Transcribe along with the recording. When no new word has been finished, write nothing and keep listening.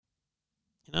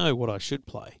You know what I should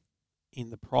play in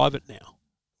the private now?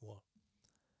 What?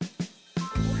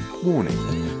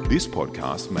 Warning, this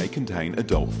podcast may contain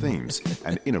adult themes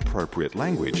and inappropriate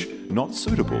language not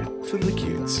suitable for the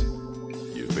kids.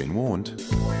 You've been warned.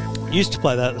 Used to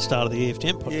play that at the start of the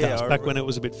EFTM podcast, Yeah, back when it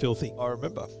was a bit filthy. I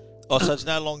remember. Oh, so it's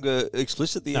no longer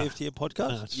explicit, the No. EFTM podcast?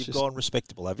 No, it's You've just- gone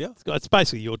respectable, have you? It's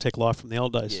basically your tech life from the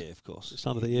old days. Yeah, of course. It's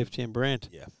under the EFTM brand.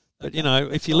 Yeah. But, Okay. you know, if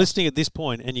That's you're nice. listening at this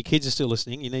point and your kids are still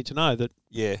listening, you need to know that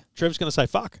Yeah. Trev's going to say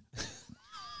fuck.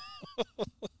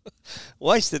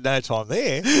 Wasted no time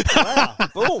there. Wow.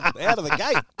 Boom. Out of the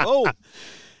gate. Boom.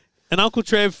 And Uncle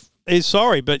Trev is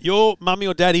sorry, but your mummy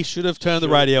or daddy should have turned the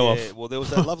radio off. Well, there was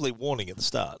that lovely warning at the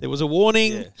start. There was a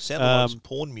warning. Yeah. Sounded like some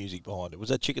porn music behind it. Was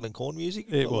that chicken and corn music?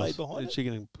 It laid was behind it?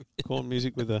 chicken and corn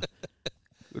music with a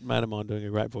good mate of mine doing a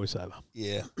great voiceover.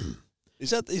 Yeah.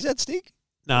 Is that Stig?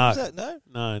 No, Is that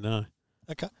no? No.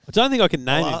 Okay. I don't think I can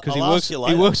name him because I'll ask you he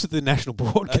later. works at the National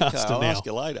Broadcaster Okay, I'll now. ask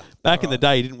you later. Back in the Alright.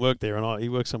 day, he didn't work there, and he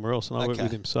worked somewhere else, and I worked Okay.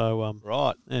 with him. So,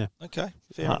 Right. yeah, Okay.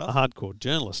 Fair a enough. hardcore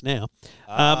journalist now.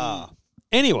 Ah.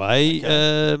 Anyway,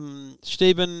 Okay.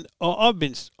 Stephen,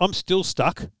 I'm still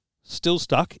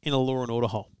stuck in a Law and Order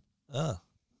hole, Ah.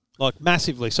 like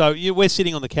massively. So we're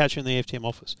sitting on the couch in the FTM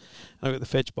office, and I've got the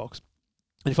fetch box.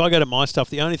 And if I go to my stuff,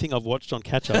 the only thing I've watched on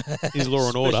catch up is Law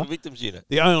and Order. Special Victims Unit.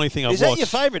 The only thing I've Is that watched. your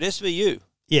favourite SVU?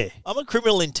 Yeah. I'm a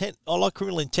Criminal Intent. I like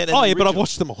Criminal Intent. Oh yeah, but I've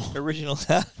watched them all. Original.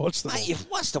 Watched them all. Mate, you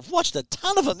must have watched a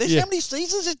ton of them. There's Yeah. how many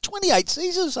seasons? There's 28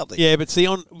 seasons or something. Yeah, but see,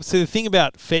 the thing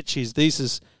about Fetch is this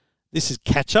is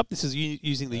catch up. This is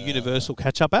using the Universal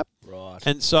catch up app. Right.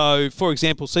 And so, for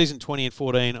example, season 20 and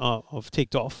 14 I've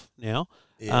ticked off now.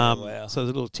 Yeah, wow. So there's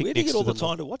a little tick Where do you next get all to the them.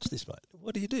 time to watch this, mate?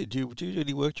 What do you do? Do you do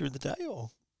any work during the day, or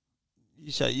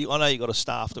you say I know you got a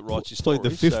staff that writes your stories.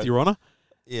 Plead the fifth, so- Your Honour.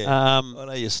 Yeah. I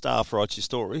know your staff writes your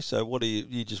story. So what do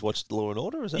you just watch the Law and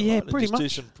Order? Is that Yeah, right? And pretty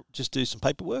just do some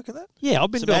paperwork and that. Yeah,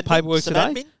 I've been Some doing admin? paperwork Some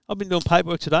today. admin? I've been doing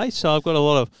paperwork today, so I've got a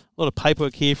lot of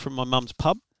paperwork here from my mum's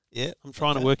pub. Yeah. I'm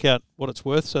trying Okay. to work out what it's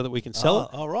worth so that we can sell it.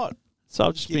 All right. So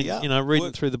I've just Giddy been, up.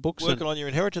 reading through the books. Working on your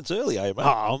inheritance early, eh, mate?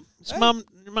 Oh, Hey. Mum,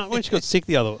 when she got sick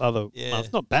the other Yeah.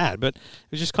 month, not bad, but it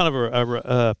was just kind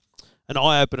of an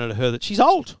eye opener to her that she's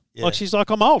old. Yeah. Like she's like,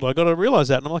 I'm old. I got to realise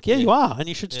that, and I'm like, yeah, Yeah. you are, and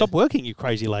you should stop working, you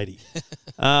crazy lady.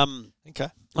 Okay.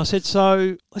 I said,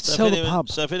 so let's So sell if the anyone, pub.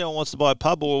 So if anyone wants to buy a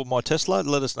pub or my Tesla,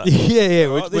 let us know. yeah.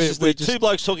 All right, this is we're the just Two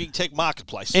Blokes Talking Tech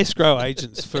Marketplace. escrow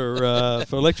agents for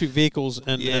electric vehicles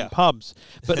and Yeah. pubs.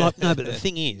 But like, no, but the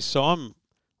thing is, so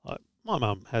my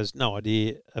mum has no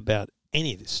idea about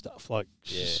any of this stuff. Like,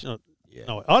 she's not. Yeah.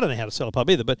 No, I don't know how to sell a pub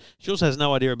either, but she also has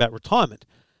no idea about retirement.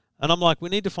 And I'm like, we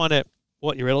need to find out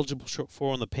what you're eligible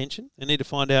for on the pension. We need to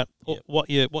find out what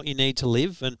you need to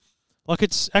live. And like,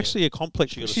 it's actually a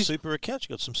complex. She got a She's- super account. She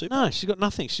got some super. no, she's got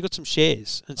nothing. She's got some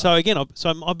shares. And so again,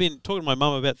 I've been talking to my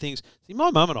mum about things. See, my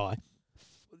mum and I,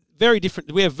 very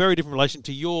different. We have very different relation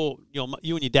to you and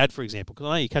your dad, for example. Because I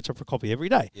know you catch up for coffee every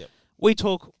day. Yep. We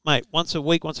talk, mate, once a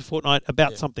week, once a fortnight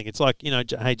about something. It's like,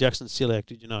 hey, Jackson Celiac,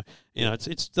 did you know? You know,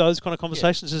 it's those kind of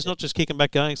conversations. It's not just kicking back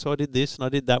going, so I did this and I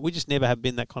did that. We just never have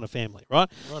been that kind of family, right?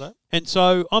 Righto. And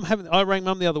so I rang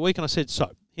Mum the other week and I said, so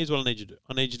here's what I need you to do.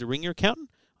 I need you to ring your accountant.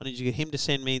 I need you to get him to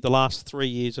send me the last 3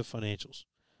 years of financials.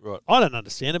 Right. I don't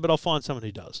understand it, but I'll find someone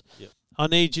who does. Yep. I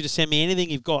need you to send me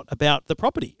anything you've got about the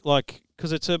property, like,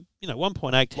 because it's a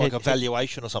 1.8 Like a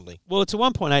valuation or something. well, it's a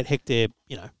 1.8 hectare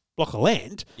block of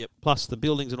land, Yep. plus the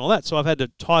buildings and all that. So I've had to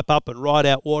type up and write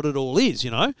out what it all is,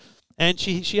 And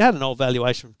she had an old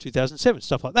valuation from 2007,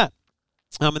 stuff like that.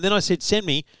 And then I said, send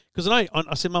me, because I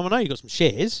said, Mum, I know you've got some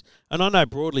shares, and I know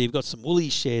broadly you've got some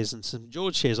Woolies shares and some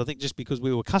George shares, I think just because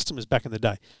we were customers back in the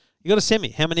day. You got to send me,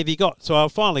 how many have you got? So I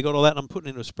finally got all that, and I'm putting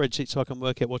it into a spreadsheet so I can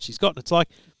work out what she's got. And it's like,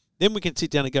 then we can sit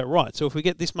down and go, right, so if we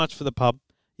get this much for the pub,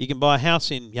 you can buy a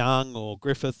house in Young or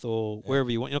Griffith or wherever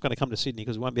you want. You're not going to come to Sydney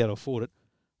because we won't be able to afford it.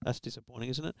 That's disappointing,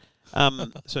 isn't it?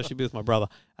 So she'll be with my brother.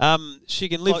 She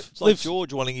can live. It's like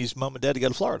George wanting his mum and dad to go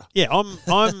to Florida. Yeah,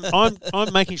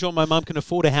 I'm making sure my mum can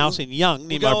afford a house in Young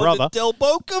near my brother. Del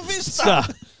Boca Vista.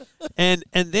 And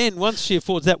then once she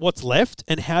affords that, what's left?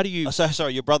 And how do you? So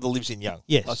sorry, your brother lives in Young.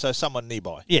 Yes. Oh, so someone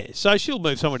nearby. Yeah, so she'll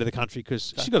move somewhere to the country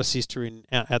because she's got a sister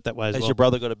out that way as Has well. your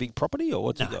brother got a big property or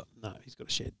what's he got? No, he's got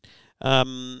a shed.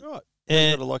 Right.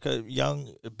 And Got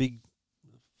a big,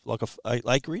 like a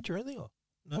acreage or anything? Or?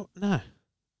 No. no,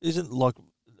 Isn't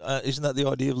that the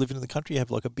idea of living in the country? You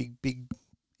have like a big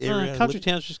area? Country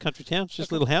towns, just country towns,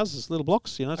 just little houses, little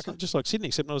blocks. It's not just like Sydney,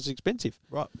 except not as expensive.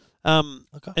 Right.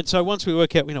 Okay. And so once we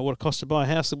work out, what it costs to buy a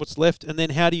house and what's left, and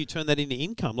then how do you turn that into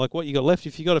income? Like what you got left,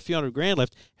 if you got a few $100,000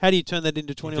 left, how do you turn that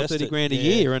into 20 or 30 grand a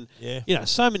year? And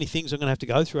so many things I'm going to have to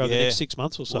go through over the next 6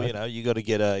 months or so. Well, you got to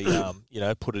get a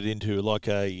put it into like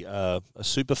a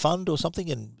super fund or something,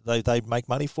 and they make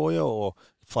money for you, or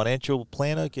financial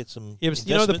planner get some. Yeah, but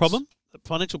you know the problem?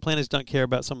 Financial planners don't care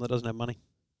about someone that doesn't have money.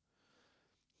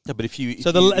 No, but if you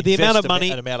the amount of money,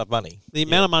 the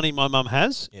amount of money my mum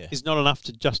has is not enough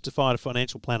to justify a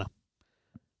financial planner.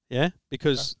 Yeah,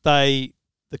 because the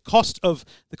cost of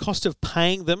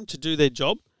paying them to do their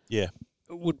job,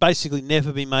 would basically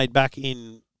never be made back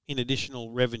in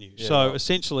additional revenue. Yeah, so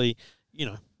essentially,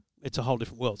 it's a whole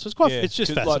different world. So it's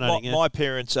just fascinating. Like my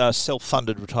parents are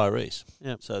self-funded retirees.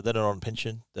 Yeah, so they're not on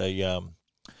pension.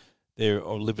 They're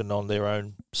living on their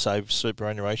own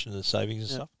superannuation and savings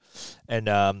and stuff. And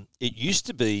it used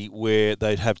to be where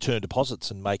they'd have term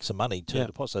deposits and make some money.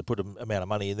 Deposits, they put an amount of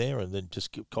money in there and then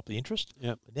just cop the interest.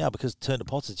 Yeah. But now, because term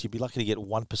deposits, you'd be lucky to get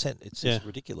 1%. It's just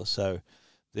ridiculous. So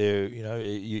they're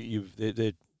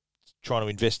they're trying to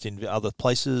invest in other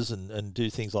places and do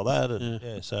things like that.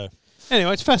 And so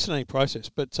anyway, it's a fascinating process,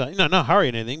 but no hurry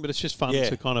in anything. But it's just fun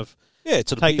to kind of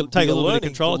it's take a little bit of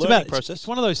control. It's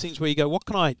one of those things where you go,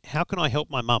 how can I help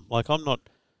my mum? Like I'm not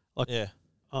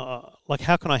like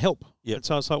how can I help? Yep. And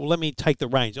so it's like, well, let me take the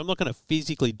reins. I'm not going to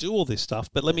physically do all this stuff,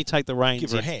 but let me take the reins.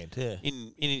 Give her a hand,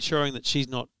 in ensuring that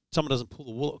someone doesn't pull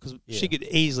the wool, because she could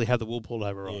easily have the wool pulled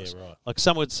over her eyes. Yeah, right. Like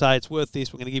someone would say, it's worth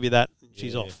this, we're going to give you that, and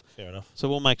she's off. Fair enough. So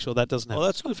we'll make sure that doesn't happen. Well,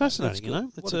 that's good. Fascinating,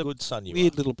 that's It's a good son you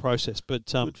weird are. little process, but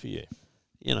good for you.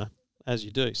 As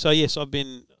you do. So yes, I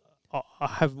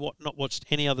have not watched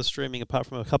any other streaming apart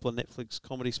from a couple of Netflix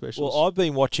comedy specials. Well, I've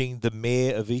been watching the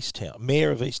Mare of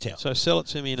Easttown. So sell it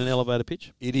to me in an elevator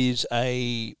pitch. It is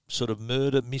a sort of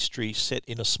murder mystery set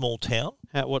in a small town.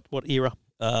 What era?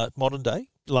 Modern day.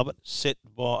 Love it. Set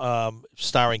by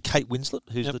starring Kate Winslet,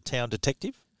 who's the town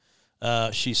detective.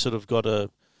 She's sort of got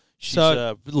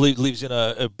lives in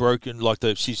a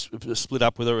broken, she's split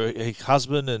up with her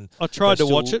husband, and I tried to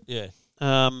watch it. Yeah.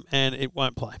 And it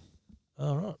won't play.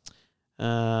 All right.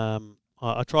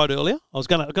 I tried earlier. I was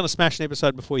gonna smash an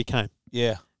episode before you came.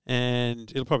 Yeah.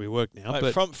 And it'll probably work now.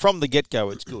 Mate, but from the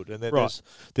get-go, it's good. And then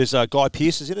there's Guy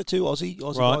Pearce is in it too, Aussie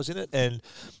guys in it. And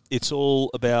it's all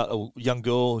about a young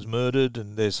girl who's murdered,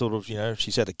 and there's sort of,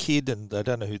 she's had a kid, and they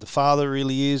don't know who the father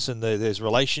really is, and there's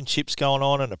relationships going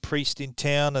on, and a priest in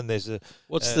town, and there's a...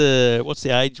 What's the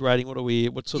age rating?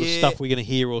 What sort of stuff we're going to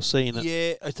hear or see in it?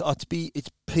 Yeah, it's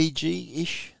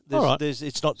PG-ish. All right.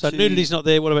 It's not so nudity's not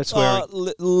there. What about swearing?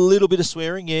 A little bit of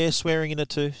swearing, swearing in it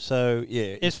too. So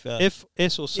yeah, F,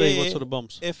 S or C? What sort of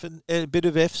bombs? F and a bit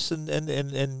of Fs and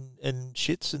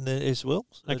shits in there as well.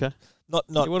 Okay. Not.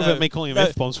 What about me calling them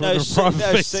F bombs? No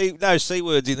C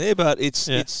words in there, but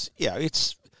it's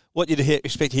what you'd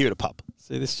expect to hear at a pub.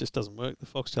 See, this just doesn't work. The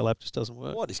Foxtel app just doesn't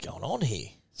work. What is going on here?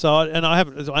 So, I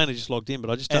only just logged in, but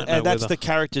I just don't know. And that's the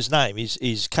character's name.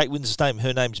 Is Kate Winslet's name?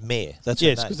 Her name's Mare. That's her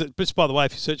name. Yes, because by the way,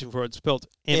 if you're searching for it, it's spelled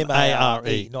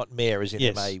M-A-R-E. Not Mare as in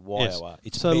M-A-Y-O-R.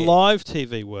 It's so Mare. Live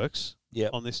TV works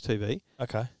on this TV.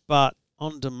 Okay. But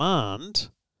on demand,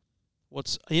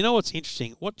 what's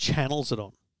interesting? What channel is it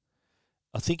on?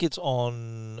 I think it's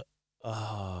on...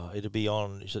 it'll be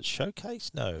on... Is it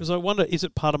Showcase? No. Because I wonder, is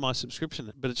it part of my subsubscription?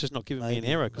 But it's just not giving me an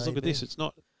error. Because look at this, it's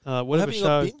not... whatever haven't you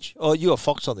got Binge? Oh, you got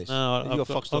Fox on this. No, I've got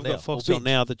Foxtel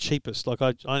now, the cheapest. Like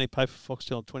I only pay for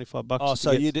Foxtel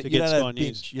 $25 to get Sky don't have News.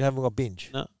 Binge. You haven't got Binge.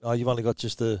 No. Oh, you've only got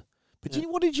just the... But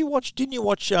what did you watch? Didn't you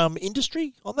watch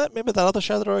Industry on that? Remember that other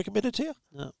show that I recommended to you?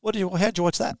 No. How'd you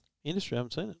watch that? Industry, I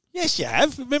haven't seen it. Yes, you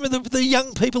have. Remember the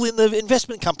young people in the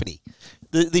investment company,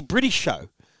 the British show.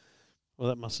 Well,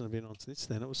 that mustn't have been on this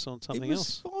then. It was on something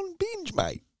else. It was on Binge,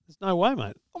 mate. There's no way,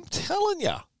 mate. I'm telling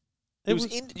you. That was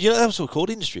what it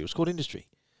called Industry. It was called Industry.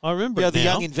 I remember it the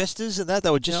now. young investors and that. They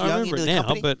were just young I remember into it the now,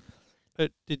 company.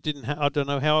 but it didn't. I don't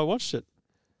know how I watched it.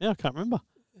 Yeah, I can't remember.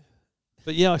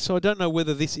 But yeah, so I don't know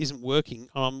whether this isn't working.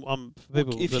 I'm for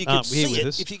people that aren't here with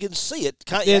us. If you can see it,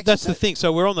 can't you? Yeah, that's the thing.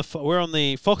 So we're on the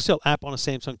Foxtel app on a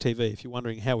Samsung TV. If you're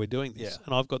wondering how we're doing this,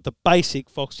 and I've got the basic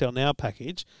Foxtel Now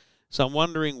package, so I'm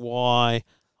wondering why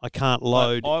I can't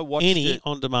load any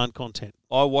on-demand content.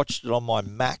 I watched it on my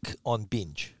Mac on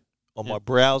Binge. On my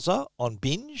browser, on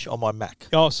Binge, on my Mac.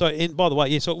 Oh, by the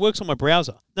way, so it works on my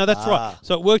browser. No, that's right.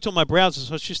 So it worked on my browser,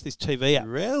 so it's just this TV app.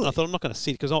 Really? And I thought I'm not going to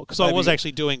sit because I was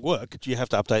actually doing work. Do you have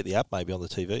to update the app maybe on the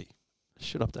TV?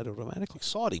 Should update automatically.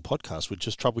 Exciting podcast with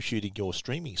just troubleshooting your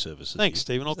streaming services. Thanks,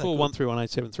 Stephen. I'll call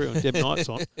 131873 when Deb Knight's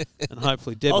on, and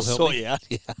hopefully Deb will help me. I'll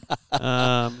sort you out.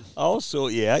 Yeah. I'll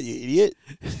sort you out, you idiot.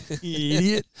 You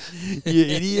idiot. You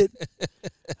idiot.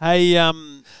 Hey,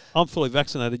 I'm fully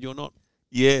vaccinated. You're not.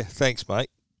 Yeah, thanks, mate.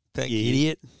 Thank you.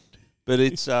 Idiot. But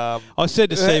it's I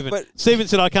said to Stephen. Stephen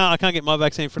said I can't get my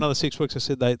vaccine for another 6 weeks. I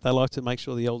said they like to make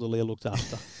sure the elderly are looked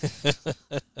after.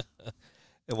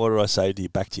 And what did I say to you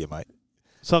back to you, mate?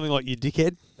 Something like, you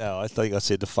dickhead? No, I think I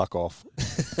said to fuck off.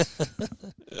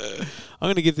 I'm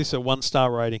going to give this a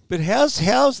 1-star rating. But how's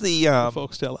the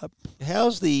Foxtel app?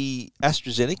 How's the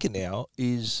AstraZeneca now?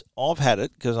 I've had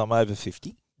it because I'm over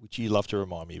 50, which you love to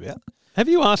remind me about. Have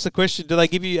you asked the question, do they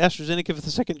give you AstraZeneca for the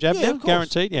second jab now?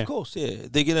 Guaranteed? Yeah. Of course, yeah.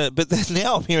 They're gonna, but then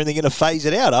now I'm hearing they're going to phase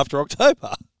it out after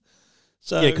October.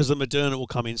 So yeah, because the Moderna will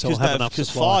come in, so we'll have enough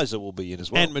supply. Because Pfizer will be in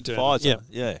as well. And Moderna, Pfizer,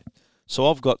 yeah. So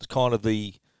I've got kind of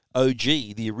the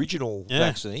OG, the original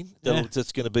vaccine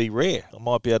that's going to be rare. I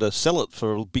might be able to sell it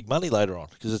for big money later on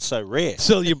because it's so rare.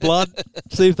 Sell your blood,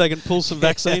 see if they can pull some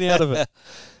vaccine out of it.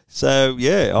 So,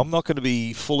 yeah, I'm not going to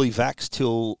be fully vaxxed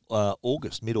till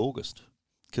mid-August,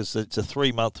 because it's a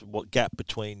 3-month gap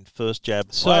between first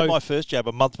jab. So I had my first jab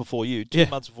a month before you, 2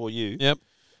 months before you. Yep.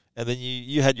 And then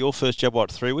you had your first jab,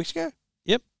 3 weeks ago?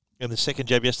 Yep. And the second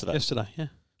jab yesterday? Yesterday, yeah.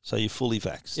 So you're fully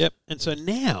vaxxed. Yep. And so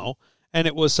now... And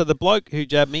it was, so the bloke who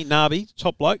jabbed me, Nabi,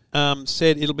 top bloke,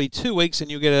 said it'll be 2 weeks and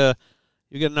you'll get a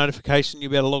notification,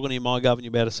 you'll be able to log on to your MyGov and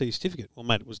you'll be able to see your certificate. Well,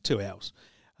 mate, it was 2 hours.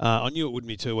 I knew it wouldn't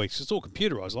be 2 weeks. It's all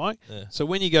computerised, like. Yeah. So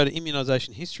when you go to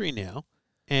immunisation history now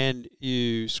and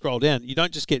you scroll down, you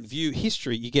don't just get view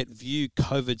history, you get view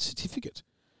COVID certificate.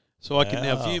 So I can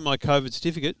now view my COVID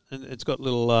certificate, and it's got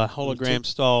little hologram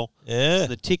style. Yeah.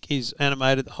 The tick is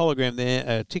animated, the hologram there,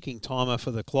 a ticking timer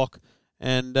for the clock.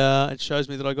 And it shows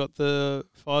me that I got the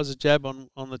Pfizer jab on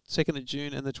the 2nd of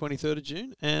June and the 23rd of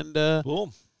June. And,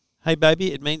 boom. Hey,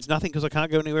 baby, it means nothing because I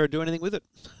can't go anywhere or do anything with it.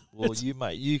 Well,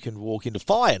 you can walk into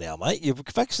fire now, mate. You're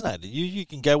vaccinated. You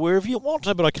can go wherever you want.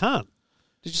 No, but I can't.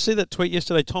 Did you see that tweet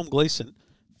yesterday? Tom Gleeson,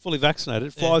 fully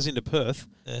vaccinated, flies into Perth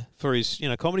for his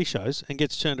comedy shows and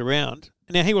gets turned around.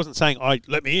 Now, he wasn't saying,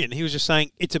 let me in. He was just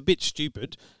saying it's a bit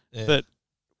stupid that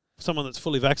someone that's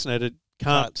fully vaccinated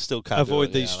can't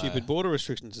avoid these stupid border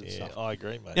restrictions and stuff. I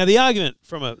agree, mate. Now, the argument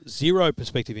from a zero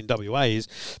perspective in WA is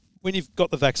when you've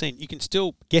got the vaccine, you can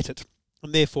still get it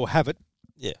and therefore have it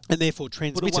and therefore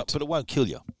transmit it. But it won't kill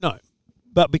you. No.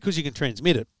 But because you can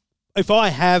transmit it, if I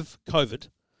have COVID,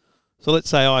 so let's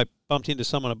say I bumped into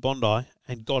someone at Bondi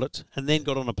and got it and then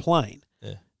got on a plane,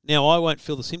 now I won't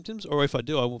feel the symptoms, or if I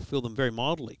do, I will feel them very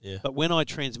mildly. Yeah. But when I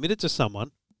transmit it to someone...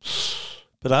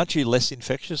 But aren't you less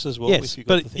infectious as well? Yes,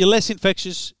 but you're less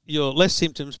infectious, you're less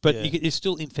symptoms, but you're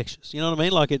still infectious. You know what I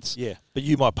mean? Like it's but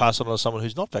you might pass it on to someone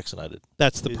who's not vaccinated.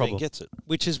 That's the problem. Gets it,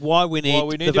 which is why we need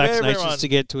the vaccinations to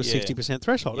get to a 60%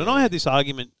 threshold. And I had this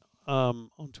argument on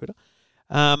Twitter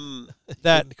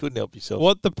that couldn't help yourself.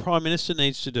 What the Prime Minister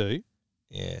needs to do,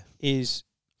 is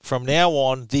from now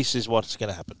on, this is what's going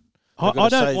to happen. I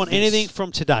don't want anything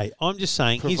from today. I'm just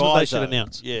saying, here's what they should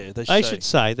announce. Yeah, they should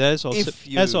say that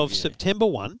as of September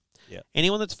 1,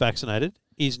 anyone that's vaccinated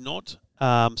is not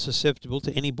susceptible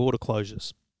to any border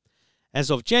closures. As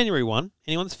of January 1,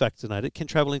 anyone that's vaccinated can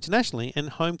travel internationally and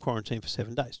home quarantine for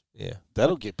 7 days. Yeah,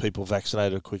 that'll get people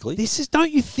vaccinated quickly.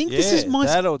 Don't you think this is my...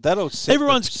 That'll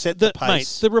set the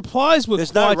pace. Mate, the replies were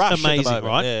quite amazing,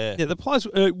 right? Yeah, the replies,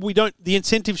 the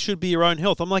incentive should be your own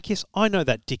health. I'm like, yes, I know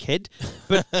that, dickhead.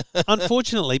 But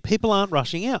unfortunately, people aren't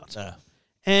rushing out. No.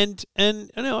 And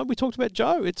we talked about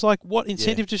Jo. It's like, what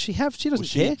incentive does she have? She doesn't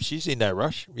care. She's in no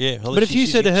rush. Yeah. But if you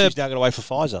said to her... She's now going to wait for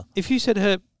Pfizer. If you said to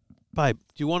her, babe,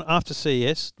 do you want, after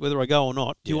CES, whether I go or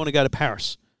not, do you want to go to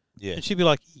Paris? Yeah. And she'd be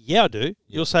like, yeah, I do. Yeah.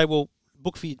 You'll say, well,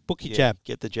 book your jab.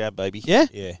 Get the jab, baby. Yeah?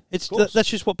 Yeah. That's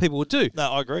just what people would do.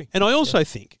 No, I agree. And I also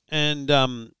think, and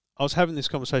I was having this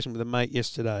conversation with a mate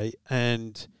yesterday,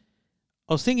 and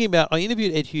I was thinking about, I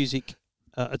interviewed Ed Husick.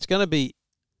 It's going to be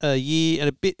a year and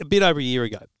a bit over a year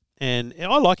ago. And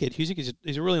I like Ed Husick.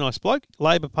 He's a really nice bloke.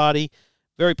 Labor Party.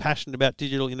 Very passionate about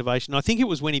digital innovation. I think it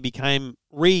was when he became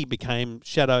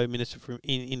Shadow Minister for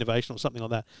Innovation or something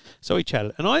like that. So he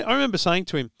chatted. And I remember saying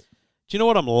to him, do you know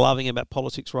what I'm loving about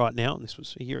politics right now? And this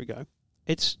was a year ago.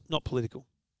 It's not political.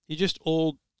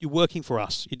 You're working for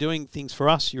us. You're doing things for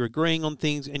us. You're agreeing on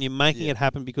things and you're making it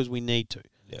happen because we need to.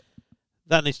 Yeah.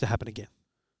 That needs to happen again.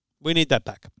 We need that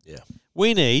back. Yeah.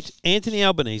 We need Anthony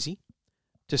Albanese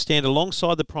to stand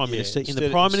alongside the Prime Minister in the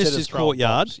Prime Minister's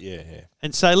courtyard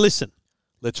and say, listen,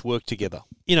 let's work together.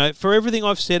 For everything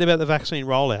I've said about the vaccine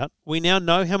rollout, we now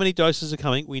know how many doses are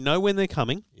coming. We know when they're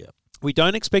coming. Yeah. We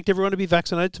don't expect everyone to be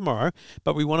vaccinated tomorrow,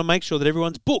 but we want to make sure that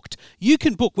everyone's booked. You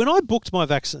can book. When I booked my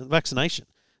vaccination,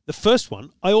 the first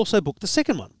one, I also booked the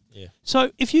second one. Yeah.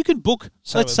 So if you can book,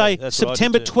 let's say,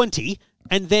 September 20,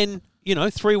 and then,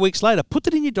 3 weeks later, put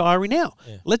that in your diary now.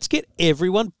 Yeah. Let's get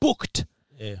everyone booked.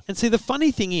 Yeah. And see, the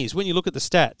funny thing is, when you look at the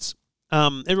stats,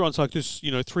 everyone's like, this,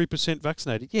 3%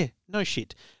 vaccinated. Yeah, no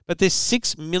shit. But there's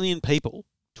 6 million people,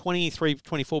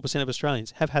 24% of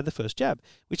Australians have had the first jab,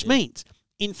 which means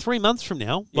in 3 months from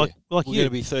now, we're going to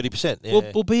be 30%.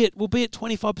 Yeah. We'll be at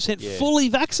 25% fully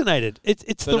vaccinated.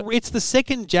 It's the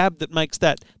second jab that makes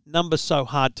that number so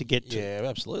hard to get to. Yeah,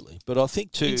 absolutely. But I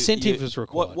think too, incentive is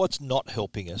required. What's not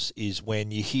helping us is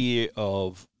when you hear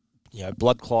of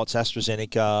blood clots,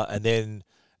 AstraZeneca, and then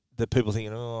the people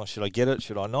thinking, oh, should I get it?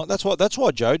 Should I not? That's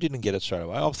why Joe didn't get it straight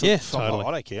away. I thought, totally.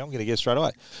 I don't care. I'm going to get it straight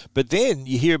away. But then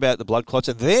you hear about the blood clots,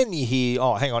 and then you hear,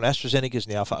 oh, hang on, AstraZeneca's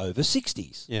now for over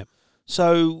 60s. Yeah.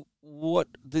 So the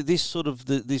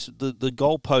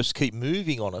goalposts keep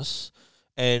moving on us,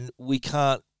 and we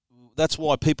can't. That's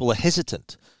why people are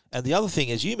hesitant. And the other thing,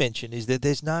 as you mentioned, is that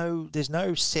there's no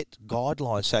set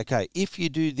guidelines. So, okay, if you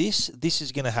do this, this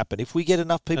is going to happen. If we get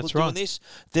enough people doing this,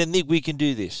 then we can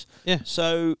do this. Yeah.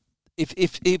 So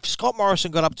if Scott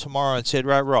Morrison got up tomorrow and said,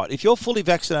 right, if you're fully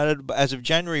vaccinated as of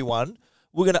January 1,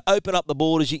 we're going to open up the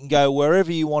borders. You can go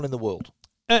wherever you want in the world.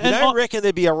 And you don't reckon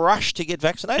there'd be a rush to get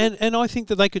vaccinated? And I think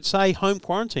that they could say home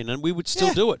quarantine and we would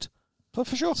still do it. For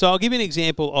sure. So I'll give you an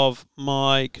example of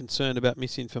my concern about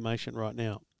misinformation right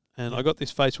now. And I got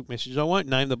this Facebook message. I won't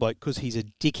name the bloke because he's a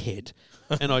dickhead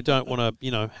and I don't want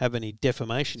to, have any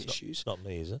defamation issues. It's not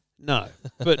me, is it? No.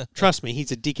 But trust me,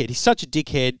 he's a dickhead. He's such a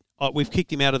dickhead. We've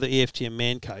kicked him out of the EFTM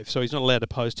man cave, so he's not allowed to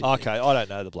post it. Okay, I don't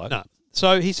know the bloke. No.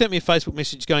 So he sent me a Facebook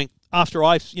message going, after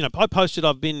I posted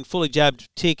I've been fully jabbed,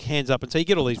 tick, hands up. And so you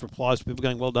get all these replies from people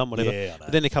going, well done, whatever. Yeah,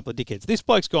 but then a couple of dickheads. This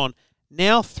bloke's gone,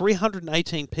 now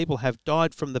 318 people have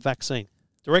died from the vaccine.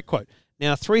 Direct quote.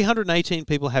 Now 318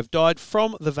 people have died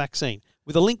from the vaccine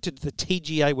with a link to the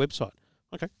TGA website.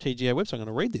 Okay, TGA website. I'm going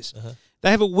to read this. Uh-huh.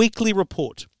 They have a weekly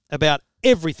report about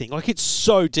everything. Like, it's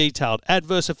so detailed.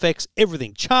 Adverse effects,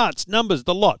 everything. Charts, numbers,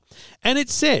 the lot. And it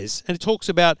says, and it talks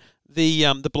about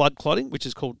the blood clotting, which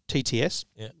is called TTS,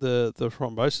 the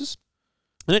thrombosis.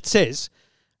 And it says,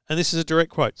 and this is a direct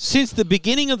quote, since the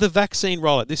beginning of the vaccine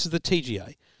rollout, this is the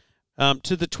TGA,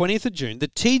 to the 20th of June, the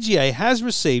TGA has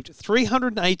received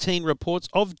 318 reports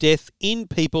of death in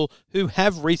people who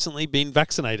have recently been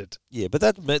vaccinated. Yeah, but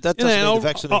that doesn't mean the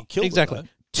vaccine killed exactly. them,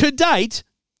 to date,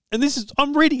 and this is,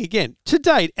 I'm reading again, to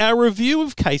date, our review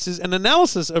of cases and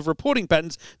analysis of reporting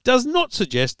patterns does not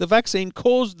suggest the vaccine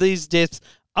caused these deaths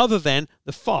other than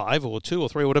the 5 or 2 or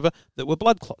 3 or whatever that were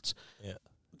blood clots,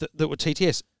 that were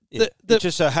TTS. Yeah. It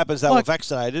just so happens they were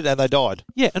vaccinated and they died.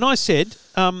 Yeah, and I said,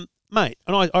 mate,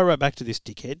 and I wrote back to this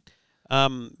dickhead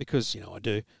because, I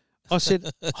do. I said,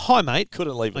 hi, mate.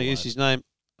 Couldn't leave it alone. I used his name.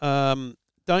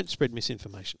 Don't spread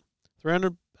misinformation.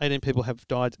 318 people have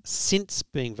died since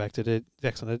being vaccinated,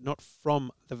 not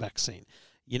from the vaccine.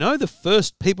 The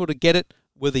first people to get it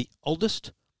were the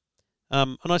oldest.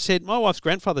 And I said, my wife's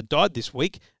grandfather died this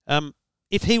week.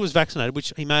 If he was vaccinated,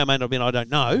 which he may or may not have been, I don't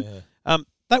know,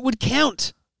 that would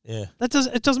count. Yeah.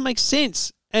 It doesn't make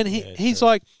sense. And he's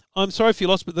like, I'm sorry for your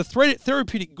loss, but the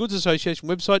Therapeutic Goods Association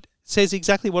website says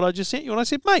exactly what I just sent you. And I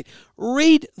said, mate,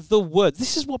 read the words.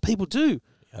 This is what people do.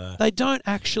 They don't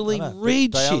actually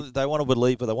read shit. They want to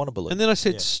believe, but they want to believe. And then I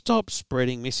said, stop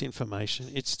spreading misinformation.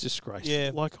 It's disgraceful.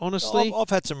 Yeah. Like, honestly. I've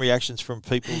had some reactions from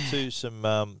people too,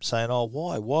 some saying, oh,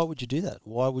 why? Why would you do that?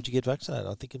 Why would you get vaccinated?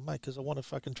 I'm thinking, mate, because I want to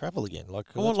fucking travel again. Like,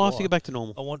 I want life to get back to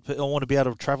normal. I want to be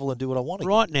able to travel and do what I want again.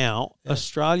 Right now,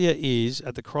 Australia is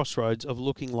at the crossroads of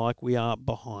looking like we are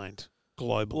behind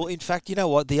globally. Well, in fact, you know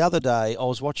what? The other day, I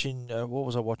was watching, what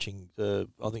was I watching?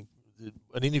 I think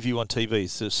an interview on TV.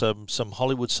 So some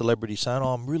Hollywood celebrity saying,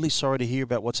 "Oh, I'm really sorry to hear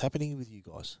about what's happening with you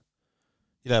guys.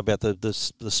 About the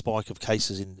spike of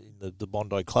cases in the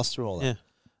Bondi cluster and all that." Yeah.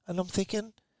 And I'm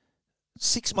thinking,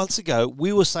 6 months ago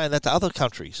we were saying that to other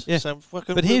countries. Yeah. So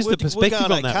but here's the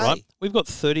perspective on that, right? We've got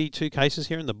 32 cases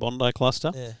here in the Bondi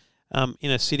cluster,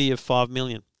 in a city of 5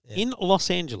 million. Yeah. In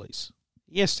Los Angeles,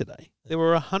 yesterday there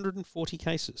were 140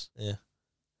 cases. Yeah.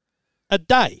 A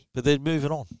day. But they're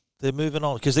moving on. They're moving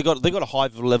on because they got a high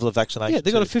level of vaccination. Yeah,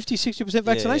 they got a 50-60%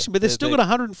 vaccination, but they've still got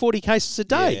 140 cases a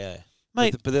day. Yeah.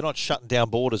 Mate, but they're not shutting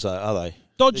down borders, are they?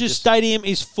 Dodgers Stadium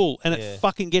is full, and it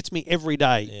fucking gets me every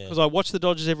day because I watch the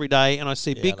Dodgers every day, and I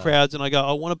see big crowds, and I go,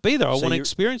 I want to be there. I want to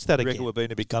experience that again. You reckon we're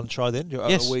being a big gun shy then?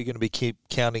 Yes. Are we going to keep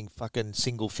counting fucking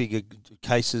single-figure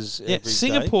cases every day?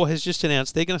 Singapore has just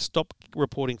announced they're going to stop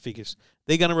reporting figures.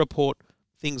 They're going to report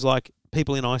things like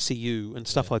people in ICU and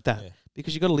stuff like that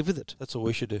because you've got to live with it. That's what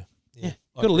we should do. Yeah,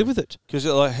 you've got to live with it. Because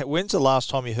when's the last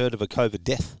time you heard of a COVID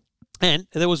death? And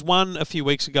there was one a few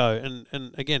weeks ago,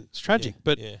 and again, it's tragic,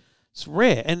 but it's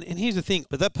rare. And here's the thing.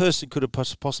 But that person could have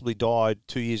possibly died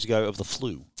 2 years ago of the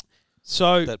flu.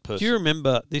 So do you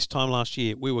remember this time last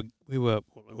year we were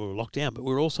locked down, but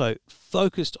we were also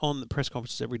focused on the press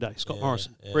conferences every day. Scott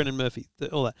Morrison, Brendan Murphy,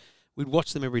 all that. We'd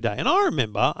watch them every day. And I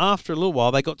remember after a little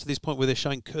while they got to this point where they're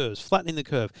showing curves, flattening the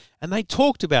curve. And they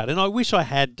talked about, and I wish I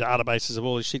had databases of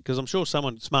all this shit because I'm sure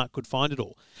someone smart could find it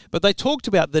all. But they talked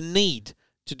about the need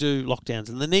to do lockdowns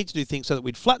and the need to do things so that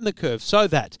we'd flatten the curve so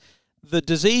that the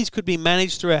disease could be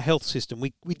managed through our health system.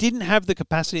 We didn't have the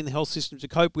capacity in the health system to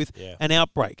cope with an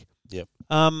outbreak. Yep.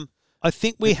 I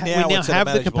think we now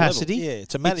have the capacity. Level. Yeah,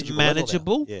 it's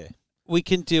manageable. Yeah. We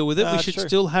can deal with it. We should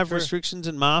still have restrictions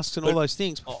and masks and all those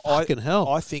things. Fucking hell.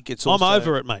 I think it's also, I'm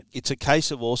over it, mate. It's a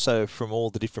case of also from all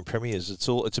the different premiers. It's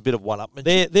a bit of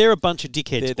one-upmanship. They're a bunch of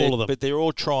dickheads, all of them. But they're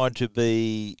all trying to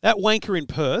be... That wanker in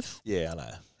Perth. Yeah, I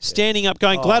know. Standing up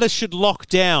going, Gladys should lock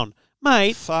down.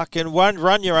 Mate. Fucking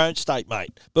run your own state,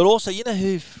 mate. But also, you know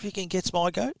who freaking gets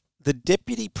my goat? The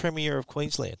Deputy Premier of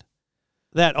Queensland.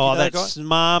 That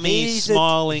smarmy,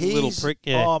 smiling little prick.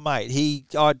 Yeah. Oh, mate,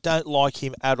 I don't like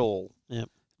him at all. Yep.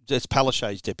 It's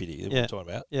Palaszczuk's deputy that we're talking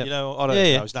about. Yep. You know, I don't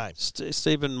know his name.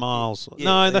 Stephen Miles.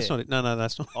 No, that's not it. No,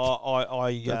 that's not.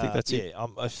 I think that's it.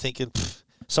 I'm thinking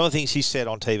some of the things he said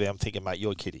on TV. I'm thinking, mate,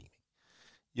 you're kidding.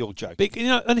 You're joking. But,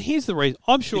 and here's the reason.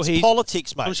 I'm sure it's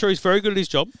politics, mate. I'm sure he's very good at his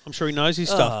job. I'm sure he knows his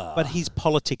stuff. But he's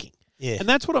politicking. Yeah. And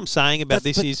that's what I'm saying about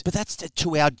this is... But that's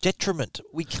to our detriment.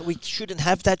 We shouldn't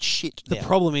have that shit The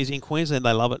problem is in Queensland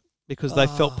they love it because they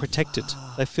felt protected.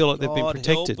 They feel like they've been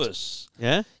protected. Help us.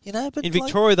 Yeah? You know, but in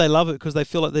Victoria they love it because they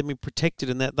feel like they've been protected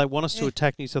and that they want us to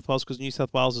attack New South Wales because New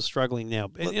South Wales is struggling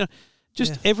now. And,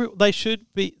 they should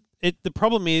be... The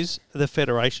problem is the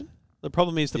Federation. The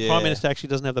problem is the Prime Minister actually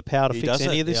doesn't have the power to fix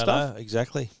any of this stuff. No,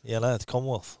 exactly. Yeah, no, it's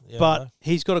Commonwealth. Yeah, but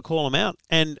he's got to call them out.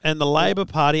 And the Labor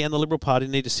Party and the Liberal Party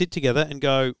need to sit together and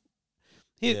go,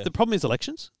 the problem is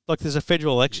elections. Like there's a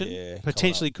federal election,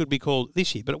 potentially could be called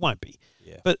this year, but it won't be.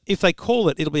 Yeah. But if they call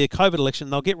it, it'll be a COVID election.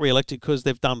 They'll get re-elected because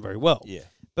they've done very well. Yeah.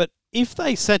 But if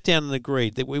they sat down and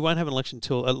agreed that we won't have an election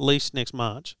until at least next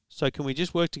March, so can we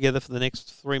just work together for the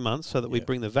next 3 months so that we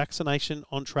bring the vaccination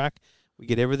on track, we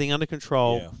get everything under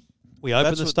control, we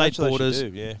open the state borders.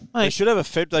 Mate, they should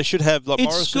have They should have like it's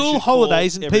Morrison school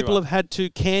holidays, and people have had to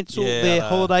cancel their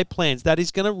holiday plans. That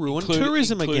is going to ruin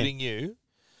tourism including again. You,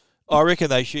 I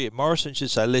reckon they should. Morrison should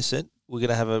say, "Listen, we're going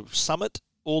to have a summit.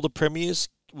 All the premiers.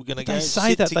 We're going to go." They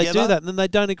say that together. they do that, and then they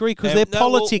don't agree because they're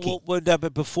politicking.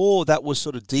 But before that was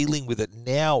sort of dealing with it.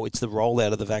 Now it's the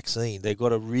rollout of the vaccine. They've got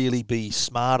to really be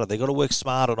smarter. They've got to work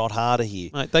smarter, not harder here.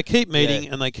 Mate, they keep meeting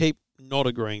and they keep not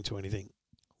agreeing to anything.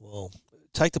 Well,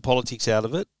 take the politics out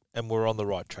of it, and we're on the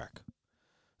right track.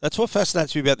 That's what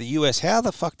fascinates me about the US. How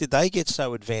the fuck did they get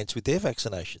so advanced with their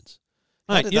vaccinations?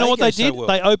 Mate, you know what they did?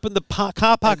 They opened the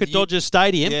car park at Dodger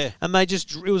Stadium, and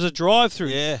it was a drive-through.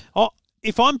 Yeah.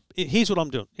 Here's what I'm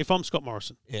doing. If I'm Scott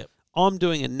Morrison, yeah, I'm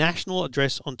doing a national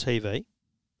address on TV,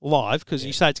 live, because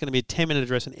you say it's going to be a 10-minute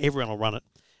address and everyone will run it.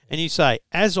 And you say,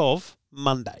 as of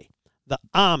Monday, the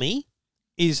Army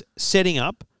is setting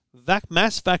up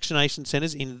mass vaccination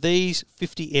centres in these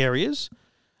 50 areas.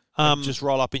 Just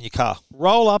roll up in your car.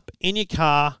 Roll up in your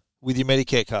car. With your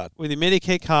Medicare card. With your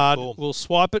Medicare card. Boom. We'll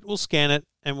swipe it, we'll scan it,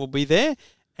 and we'll be there.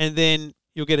 And then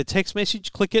you'll get a text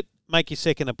message, click it, make your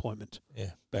second appointment.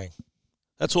 Yeah, bang.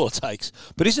 That's all it takes.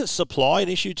 But isn't supply an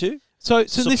issue too? So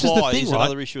this is the thing, right? Supply is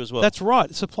another issue as well. That's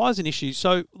right. Supply is an issue.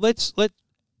 So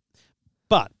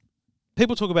but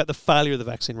people talk about the failure of the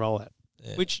vaccine rollout.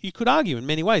 Yeah. Which you could argue in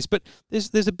many ways, but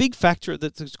there's a big factor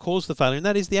that's caused the failure, and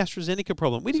that is the AstraZeneca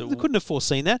problem. We couldn't have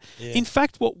foreseen that. Yeah. In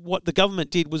fact, what the government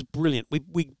did was brilliant.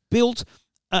 We built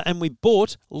and we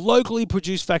bought locally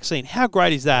produced vaccine. How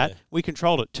great is that? Yeah. We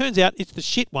controlled it. Turns out it's the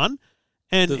shit one,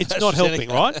 and it's not helping,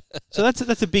 right? So that's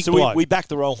a big blow. So we backed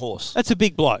the wrong horse. That's a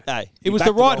big blow. Hey, it was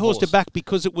the right horse to back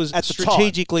because it was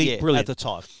strategically brilliant. At the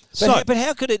time. But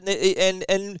how could it...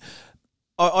 And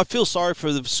I feel sorry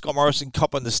for the Scott Morrison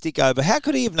copping the stick over. How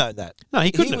could he have known that? No,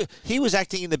 he couldn't have. He was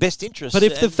acting in the best interest. But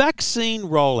if the vaccine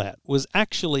rollout was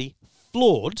actually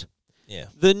flawed,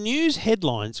 the news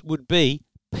headlines would be,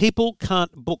 people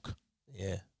can't book.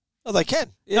 Yeah. Oh, they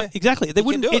can. Yeah. No, exactly. They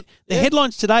wouldn't do it. The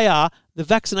headlines today are, the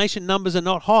vaccination numbers are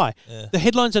not high. Yeah. The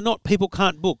headlines are not, people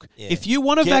can't book. Yeah. If you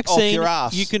want a vaccine,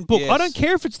 you can book. Yes. I don't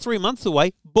care if it's 3 months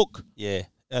away, book. Yeah.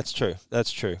 That's true.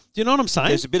 That's true. Do you know what I'm saying?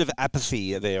 There's a bit of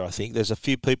apathy there, I think. There's a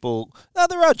few people...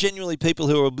 there are genuinely people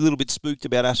who are a little bit spooked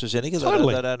about AstraZeneca.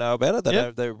 Totally. They don't know about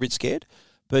it. They're a bit scared.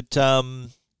 But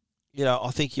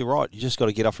I think you're right. You just got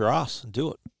to get off your ass and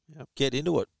do it. Yep. Get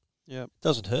into it. Yep.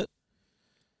 Doesn't hurt.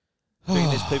 Do you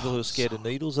reckon there's people who are scared of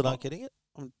needles that aren't getting it?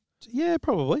 Yeah,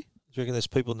 probably. Do you reckon there's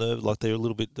people like they've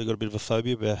got a bit of a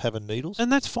phobia about having needles?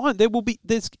 And that's fine. Even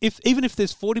if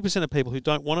there's 40% of people who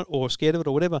don't want it or are scared of it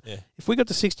or whatever, if we got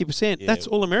to 60%, that's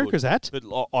all America's at. But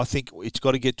I think it's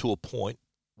got to get to a point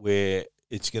where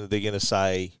they're going to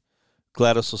say,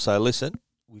 Gladys will say, listen,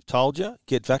 we've told you,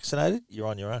 get vaccinated, you're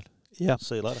on your own. Yeah.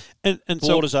 See you later. And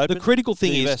Borders so open, the critical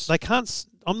thing do your is best. they can't.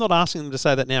 I'm not asking them to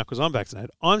say that now because I'm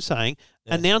vaccinated. I'm saying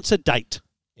announce a date.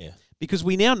 Yeah. Because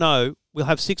we now know we'll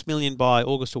have 6 million by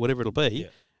August or whatever it'll be. Yeah.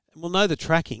 And we'll know the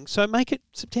tracking. So make it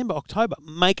September, October.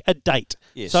 Make a date.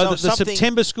 Yeah. So that the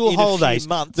September school holidays,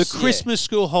 the Christmas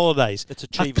school holidays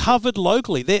are covered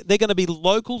locally. They're going to be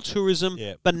local tourism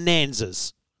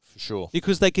bonanzas. For sure.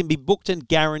 Because they can be booked and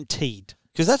guaranteed.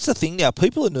 Because that's the thing now.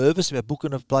 People are nervous about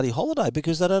booking a bloody holiday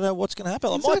because they don't know what's going to happen.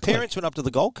 Like my parents went up to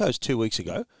the Gold Coast 2 weeks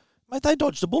ago. Mate, they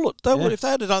dodged a bullet. If they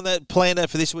had done that, planned that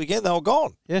for this weekend, they were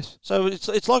gone. Yes. So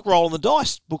it's like rolling the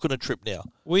dice, booking a trip now.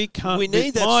 We need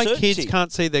that certainty. My kids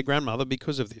can't see their grandmother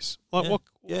because of this. Like what?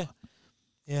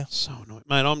 Yeah. So annoying,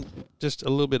 mate. I'm just a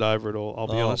little bit over it all. I'll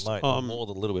be honest. Mate, I'm more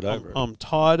than a little bit over it. I'm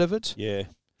tired of it. Yeah.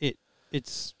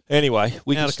 It's anyway.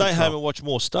 We can stay control. home and watch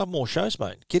more stuff, more shows,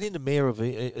 mate. Get into Mare of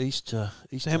Easttown.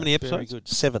 How many episodes? Very good.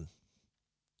 7.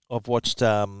 I've watched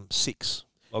 6.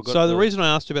 So the reason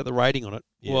I asked you about the rating on it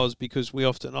was because we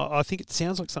often, I think it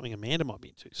sounds like something Amanda might be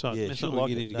into. So she'll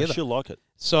like it. No, she'll like it.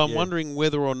 So I'm wondering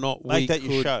whether or not Make that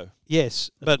your show.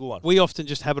 Yes, but we often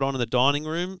just have it on in the dining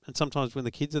room, and sometimes when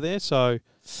the kids are there. So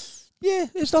yeah,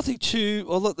 there's nothing too.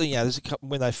 Well, there's a couple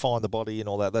when they find the body and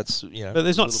all that. That's But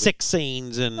there's not sex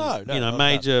scenes and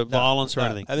major violence or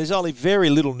anything. And there's only very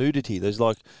little nudity. There's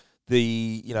like.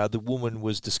 The woman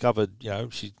was discovered.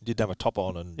 She didn't have a top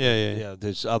on, and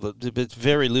there's but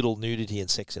very little nudity and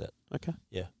sex in it. Okay,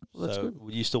 yeah, well, that's good.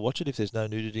 Would you still watch it if there's no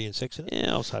nudity and sex in it?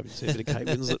 Yeah, I was hoping to see a bit of Kate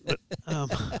Winslet, but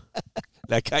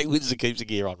no, Kate Winslet keeps the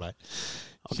gear on, mate.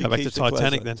 I'll go back to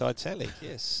Titanic then. Titanic,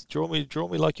 yes. Draw me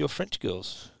like your French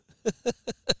girls.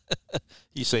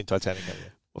 You've seen Titanic, haven't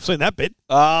you? I've seen that bit.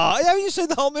 Have you seen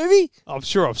the whole movie? I'm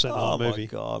sure I've seen the whole movie.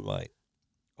 Oh my god,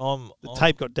 mate! The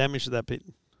tape got damaged at that bit.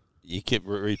 You kept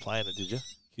replaying it, did you?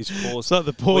 So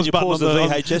the pause button on the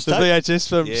VHS tape? The VHS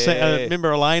from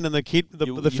remember Elaine and the kid, the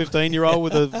 15-year-old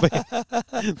with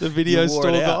the video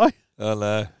store guy. Oh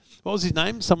no! What was his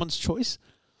name? Someone's choice.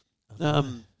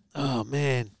 Oh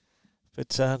man!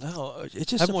 But no, it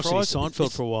just haven't watched any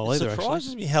Seinfeld for a while either. It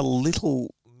surprises me how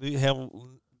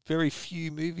very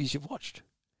few movies you've watched.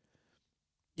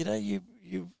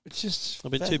 It's just.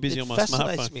 I've been too busy on my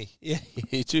smartphone. Me. Yeah,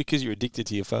 because you're addicted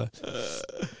to your phone.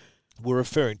 We're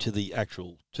referring to the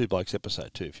actual Two Blokes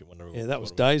episode too, if you want to. Yeah, that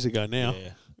was days ago now. Yeah.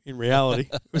 In reality,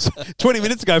 it was 20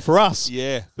 minutes ago for us.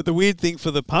 Yeah. But the weird thing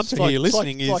for the punter here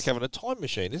listening is... It's like having a time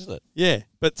machine, isn't it? Yeah.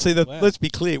 But see, let's be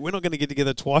clear. We're not going to get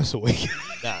together twice a week.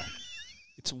 No.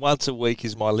 It's once a week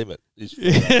is my limit. For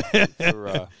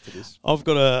this. I've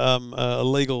got a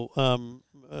legal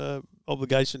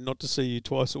obligation not to see you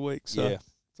twice a week. So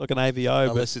it's like an AVO.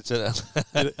 Unless it's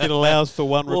it allows for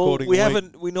one recording a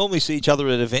week. We normally see each other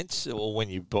at events, or when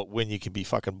you can be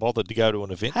fucking bothered to go to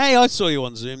an event. Hey, I saw you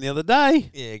on Zoom the other day.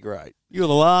 Yeah, great. You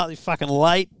were you're fucking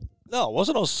late. No, I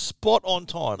wasn't. I was spot on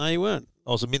time. No, you weren't.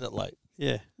 I was a minute late.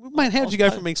 Yeah. Well, mate, how did you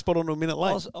go from being spot on to a minute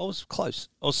late? I was close.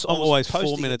 I'm always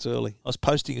 4 minutes early. I was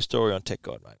posting a story on Tech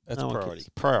Guide, mate. That's a priority.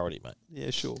 Priority, mate. Yeah,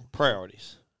 sure.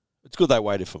 Priorities. It's good they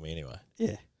waited for me anyway.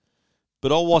 Yeah.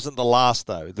 But I wasn't the last,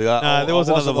 though. There was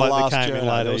another bloke that came in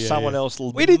later. There was someone else.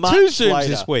 We did 2 Zooms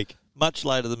this week. Much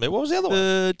later than me. What was the other one?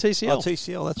 TCL. Oh,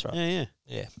 TCL, that's right.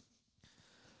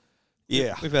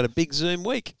 Yeah. We've had a big Zoom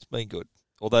week. It's been good.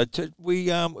 Although is it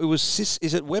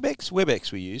WebEx?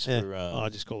 WebEx we use for. I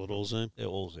just call it all Zoom. Yeah,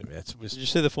 all Zoom. Yeah, did you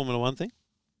see the Formula One thing?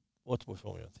 What's my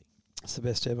Formula One thing? It's the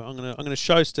best ever. I'm gonna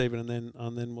show Stephen and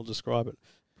then we'll describe it.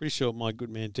 Pretty sure my good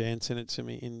man Dan sent it to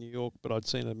me in New York, but I'd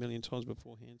seen it a million times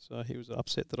beforehand, so he was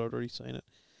upset that I'd already seen it.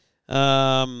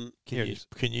 Can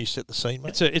you set the scene,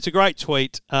 mate? It's a great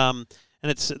tweet, and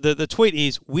it's the tweet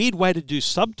is weird way to do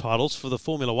subtitles for the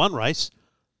Formula One race.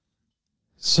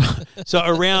 So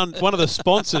around one of the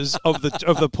sponsors of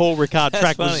the Paul Ricard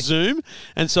track was Zoom,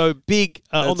 and so big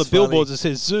on the billboards it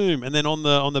says Zoom, and then on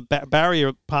the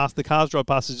barrier past the cars drive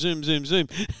past is Zoom, Zoom, Zoom.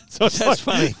 So it's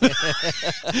funny.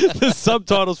 The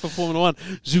subtitles for Formula One: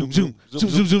 Zoom, Zoom, Zoom,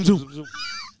 Zoom, Zoom, Zoom. Zoom.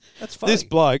 That's funny. This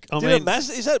bloke,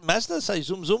 is that Mazda say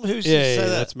Zoom, Zoom? Who's say that?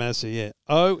 That's Mazda. Yeah,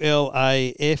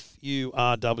 OLAFURW.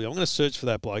 I'm going to search for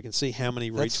that bloke and see how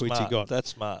many retweets he got. That's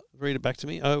smart. Read it back to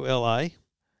me. OLAF.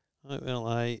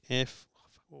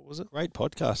 what was it? Great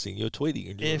podcasting. You're tweeting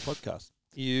and doing a podcast.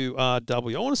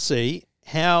 FURW. I want to see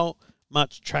how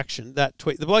much traction that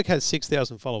tweet. The bloke has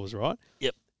 6,000 followers, right?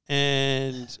 Yep.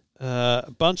 And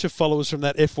a bunch of followers from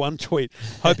that F1 tweet.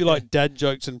 Hope you like dad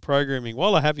jokes and programming.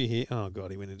 While I have you here, oh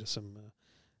god, he went into some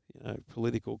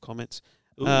political comments.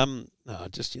 No,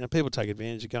 just people take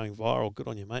advantage of going viral. Good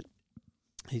on you, mate.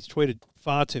 He's tweeted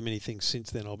far too many things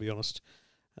since then. I'll be honest.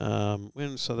 So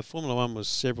the Formula One was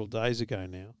several days ago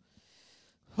now.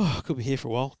 Oh, could be here for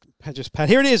a while. Pat.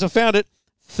 Here it is. I found it.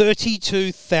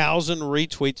 32,000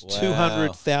 retweets, Wow.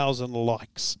 200,000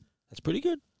 likes. That's pretty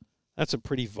good. That's a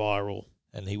pretty viral.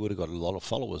 And he would have got a lot of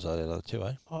followers out of that too,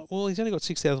 eh? Oh, well, he's only got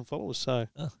 6,000 followers, so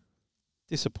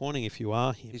disappointing if you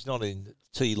are him. He's not in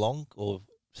T long or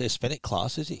Fennec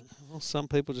class, is he? Well, some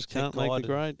people just can't make the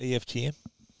grade. EFTM.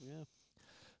 Yeah.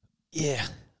 Yeah.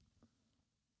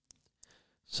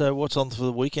 So what's on for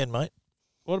the weekend, mate?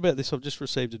 What about this? I've just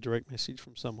received a direct message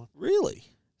from someone Really?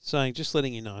 saying, just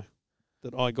letting you know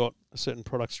that I got a certain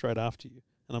product straight after you,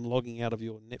 and I'm logging out of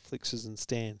your Netflixes and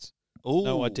Stans. Ooh.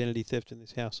 No identity theft in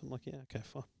this house. I'm like, yeah, okay,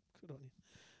 fine. Good on you.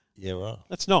 Yeah, right.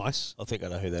 That's nice. I think I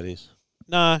know who that is.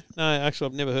 No, actually,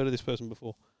 I've never heard of this person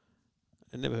before.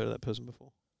 I've never heard of that person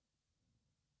before.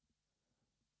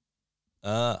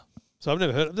 Ah. So I've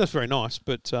never heard of that's very nice,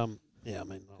 but yeah, I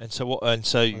mean. And so what? And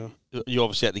so you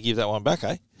obviously had to give that one back,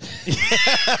 eh?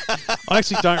 I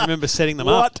actually don't remember setting them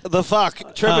up. What the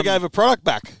fuck? Trevor gave a product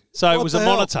back. So What it was the a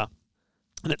hell? monitor,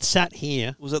 and it sat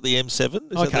here. Was that the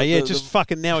M7? Is Okay, that yeah, just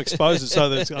fucking now expose it so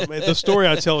that the story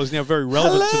I tell is now very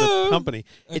relevant to Hello? the company.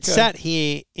 It Okay. sat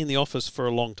here in the office for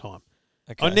a long time.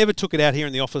 Okay. I never took it out here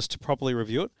in the office to properly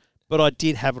review it, but I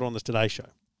did have it on the Today Show.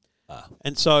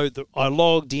 And so I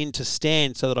logged into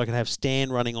Stan so that I could have Stan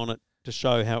running on it to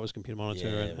show how it was computer monitor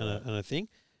and a thing.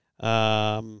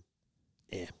 Yeah,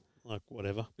 like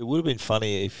whatever. It would have been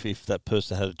funny if that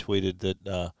person had tweeted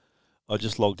that I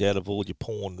just logged out of all your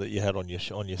porn that you had on your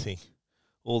thing,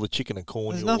 all the chicken and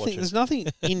corn you were watching. There's nothing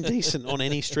indecent on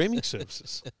any streaming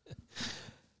services.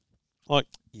 Like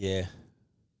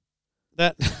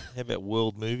that. How about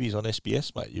world movies on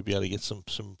SBS, mate? You'd be able to get some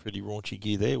pretty raunchy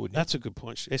gear there, wouldn't you? That's a good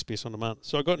point. SBS on demand.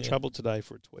 So I got in trouble today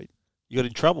for a tweet. You got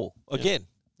in trouble again?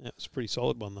 Yeah, it's a pretty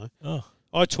solid one though. Oh,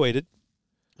 I tweeted,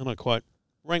 and I quote,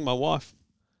 rang my wife.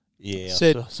 yeah.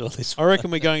 Said, I saw this. I reckon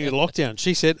we're going into lockdown.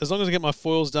 She said, as long as I get my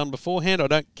foils done beforehand, I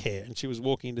don't care. And she was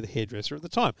walking into the hairdresser at the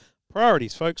time.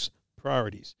 Priorities, folks.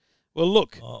 Priorities. Well,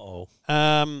 look.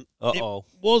 It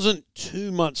wasn't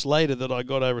too much later that I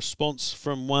got a response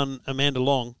from one Amanda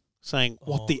Long saying,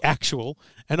 what the actual?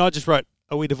 And I just wrote,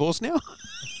 are we divorced now?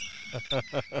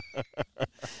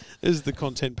 This is the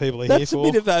content people are here That's a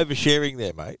for. bit of oversharing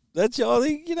there, mate. That's, I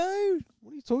think, What are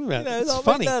you talking about? It's I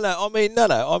funny. mean,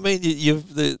 I mean,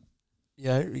 you've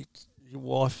your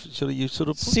wife you sort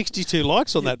of put, 62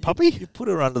 likes on that puppy. You put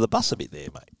her under the bus a bit there,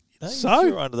 mate. You So?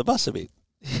 threw her under the bus a bit.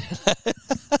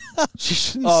 She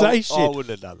shouldn't say shit. I wouldn't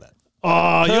have done that.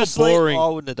 Oh, Personally, you're boring. I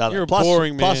wouldn't have done You're it. a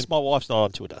boring man. Plus, my wife's not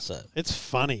on Twitter, so It's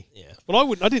funny. yeah. But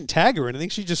I didn't tag her or anything.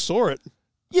 She just saw it.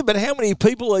 Yeah, but how many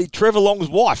people are Trevor Long's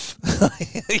wife?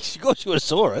 She would have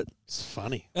saw it. It's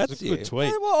funny. That's It's a good tweet.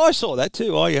 Yeah, well, I saw that too.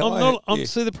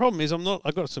 See, the problem is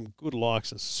I got some good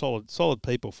likes and solid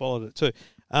people followed it too.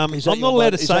 Is that I'm not allowed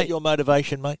to Is say. that your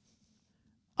motivation, mate?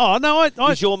 Oh no,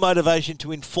 Is your motivation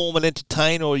to inform and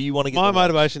entertain, or you want to get my the likes?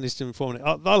 motivation is to inform it.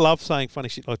 I love saying funny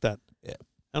shit like that. Yeah.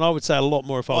 And I would say a lot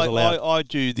more if I was allowed. I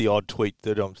do the odd tweet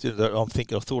that I'm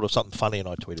thinking I thought of something funny and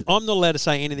I tweeted it. I'm not allowed to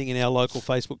say anything in our local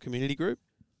Facebook community group.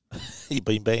 You've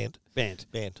been banned. Banned.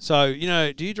 Banned. So,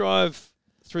 do you drive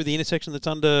through the intersection that's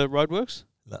under roadworks?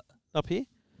 No. Up here?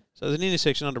 So there's an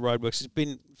intersection under roadworks. It's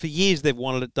been, for years they've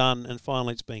wanted it done, and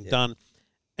finally it's being done.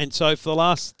 And so for the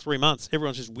last 3 months,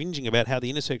 everyone's just whinging about how the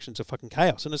intersections are fucking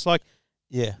chaos. And it's like,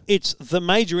 it's the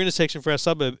major intersection for our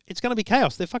suburb. It's going to be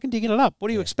chaos. They're fucking digging it up. What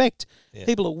do you expect? Yeah.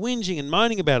 People are whinging and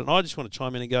moaning about it. And I just want to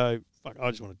chime in and go, fuck,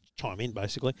 I just want to chime in,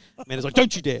 basically. Amanda's like,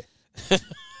 don't you dare.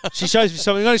 She shows me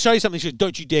something. I'm going to show you something. She goes,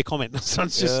 don't you dare comment. So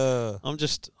it's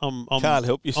just, I'm Can't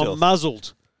help yourself. I'm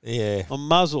muzzled. Yeah. I'm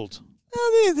muzzled.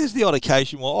 Well, there's the odd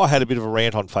occasion. Well, I had a bit of a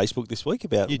rant on Facebook this week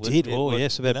about... You did? Oh,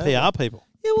 yes, about PR people.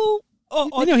 Yeah, well...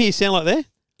 You know who you sound like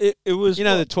there? It was... You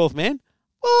know the 12th man?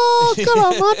 Oh, come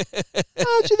on, man.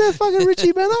 Aren't you that fucking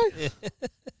Richie Benno?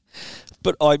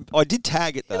 But I did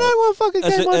tag it, though. You know what fucking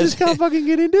game I just can't fucking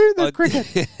get into? The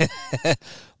cricket.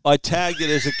 I tagged it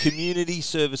as a community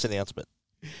service announcement.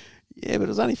 Yeah, but it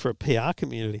was only for a PR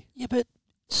community. Yeah, but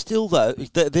still, though,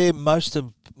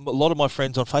 a lot of my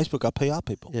friends on Facebook are PR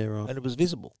people. Yeah, right. And it was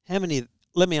visible. How many,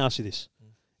 let me ask you this.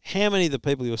 how many of the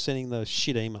people who are sending those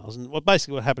shit emails, and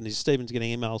basically what happened is Stephen's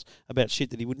getting emails about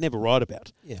shit that he would never write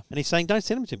about. Yeah. And he's saying, don't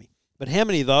send them to me. But how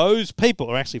many of those people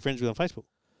are actually friends with on Facebook?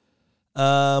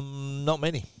 Not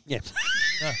many. Yeah.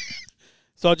 No.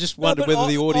 So I just wondered whether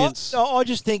the audience... I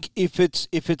just think if it's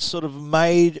sort of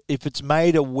made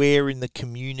aware in the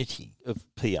community of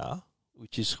PR,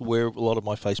 which is where a lot of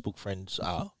my Facebook friends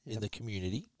are in the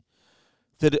community,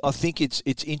 that I think it's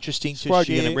interesting to share.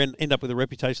 You're going to end up with a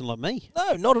reputation like me.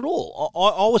 No, not at all.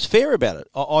 I was fair about it.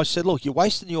 I said, look, you're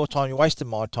wasting your time, you're wasting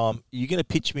my time. You're going to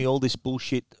pitch me all this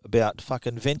bullshit about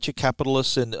fucking venture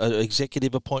capitalists and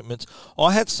executive appointments.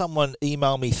 I had someone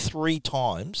email me 3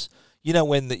 times. You know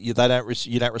when you don't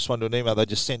respond to an email, they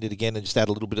just send it again and just add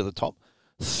a little bit at the top.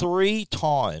 3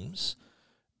 times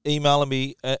emailing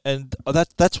me, and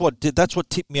that's what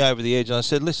tipped me over the edge. And I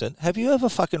said, listen, have you ever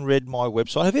fucking read my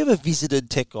website? Have you ever visited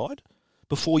Tech Guide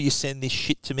before you send this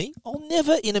shit to me? I'll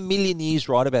never in a million years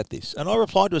write about this. And I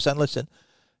replied to her saying, listen,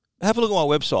 have a look at my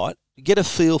website, get a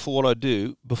feel for what I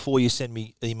do before you send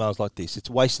me emails like this.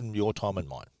 It's wasting your time and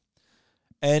mine.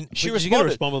 And she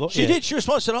responded. She did. She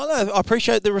responded. Said, "Oh no, I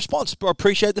appreciate the response, but I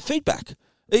appreciate the feedback."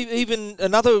 Even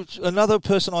another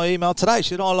person I emailed today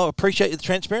said, "Oh, I appreciate the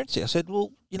transparency." I said,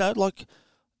 "Well, you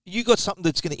got something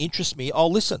that's going to interest me.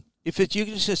 I'll listen. If you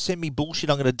can just send me bullshit,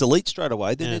 I'm going to delete straight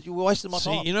away. Then you're wasting my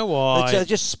time." You know why? It's,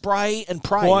 just spray and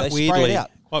pray. Quite they spray it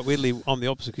out. Quite weirdly, I'm the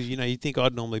opposite because you'd think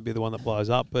I'd normally be the one that blows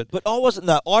up, but I wasn't.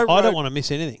 No, I don't want to miss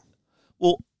anything.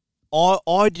 Well.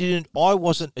 I didn't. I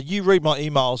wasn't. You read my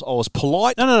emails. I was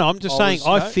polite. No. I'm just saying.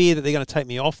 I fear that they're going to take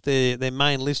me off their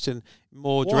main list and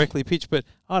more directly pitch. But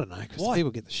I don't know because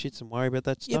people get the shits and worry about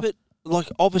that stuff. Yeah, but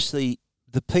obviously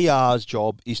the PR's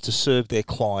job is to serve their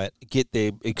client, get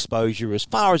their exposure as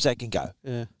far as they can go.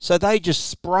 Yeah. So they just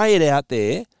spray it out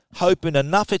there, hoping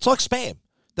enough. It's like spam.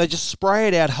 They just spray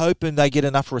it out, hoping they get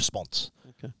enough response.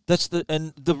 Okay. That's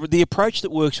the approach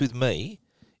that works with me.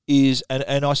 Is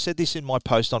and I said this in my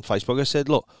post on Facebook. I said,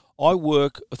 look, I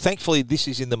work. Thankfully, this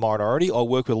is in the minority. I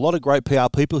work with a lot of great PR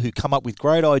people who come up with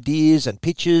great ideas and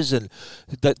pitches, and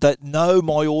that know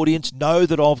my audience, know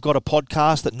that I've got a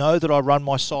podcast, that know that I run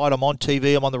my site. I'm on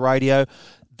TV. I'm on the radio.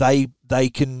 They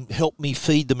can help me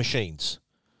feed the machines.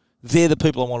 They're the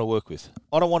people I want to work with.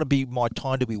 I don't want to be my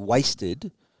time to be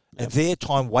wasted, and their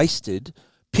time wasted.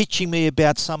 Pitching me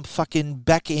about some fucking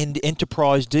back-end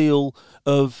enterprise deal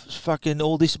of fucking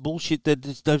all this bullshit that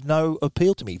there's no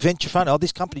appeal to me. Venture fund. Oh,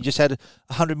 this company just had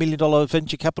 $100 million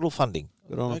venture capital funding.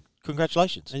 Good on them.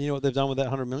 Congratulations. And you know what they've done with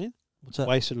that $100 million? What's that?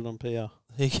 Wasted it on PR.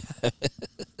 There you go.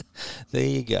 There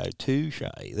you go. Touche.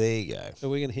 There you go. Are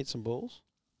we going to hit some balls?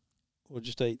 Or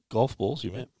just eat? Golf balls,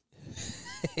 you mean?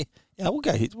 Yeah, we'll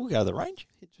go to the range.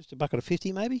 Hit just a bucket of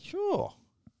 50 maybe? Sure.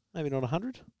 Maybe not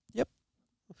 100? Yep.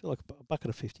 I feel like a bucket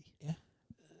of 50. Yeah.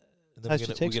 And then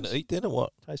we're going to eat then or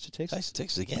what? Taste of Texas. Taste of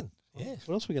Texas again. Yeah.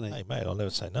 What else are we going to eat? Hey, mate, I'll never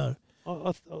say no.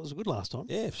 It was good last time.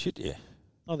 Yeah, shit, yeah.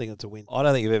 I think that's a win. I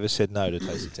don't think you've ever said no to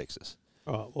Taste of Texas.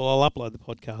 All right. Well, I'll upload the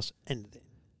podcast and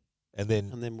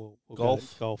then we'll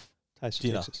golf. Taste of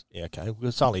dinner. Texas. Yeah, okay. Well,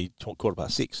 it's only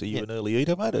 6:15. Are you an early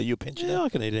eater, mate? Are you a pensioner? Yeah, I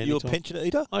can eat it any time. You a pensioner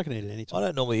eater? I can eat it any time. I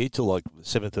don't normally eat till like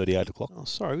 7:30, 8 o'clock. Oh,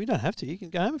 sorry. We don't have to. You can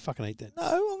go home and fucking eat then. No,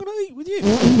 I'm going to eat with you.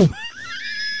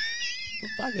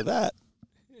 Fuck at that.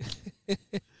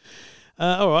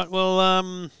 All right. Well,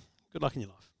 good luck in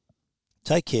your life.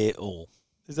 Take care, all.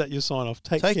 Is that your sign off?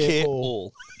 Take care,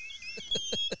 all.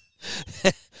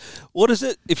 What is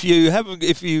it? If you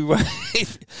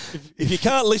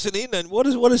can't listen in, and what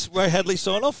is Ray Hadley's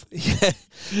sign off? If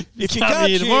you can't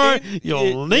hear tomorrow,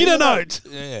 you'll need a note.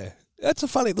 Yeah, that's a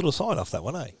funny little sign off, that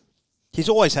one, eh? He's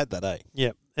always had that, eh?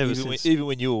 Yep. Even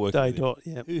when you were working with him. Dot,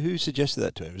 yeah. Who suggested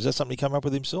that to him? Is that something he came up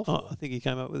with himself? Oh, I think he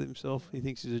came up with himself. He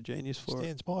thinks he's a genius for it.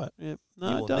 Stands by it. Yep. You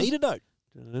No, it will does. need a note.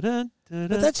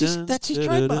 But that's his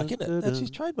trademark, isn't it? That's his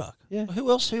trademark. Yeah. Who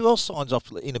else signs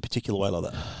off in a particular way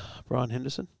like that? Brian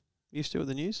Henderson. Used to with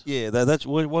the news. Yeah, that's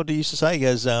what he used to say. He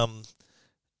goes, I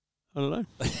don't know.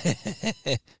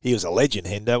 he was a legend,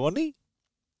 Hendo, wasn't he?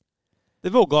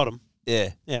 They've all got him.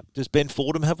 Yeah. Yeah. Does Ben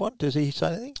Fordham have one? Does he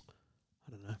say anything?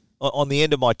 I don't know. On the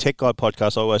end of my Tech Guide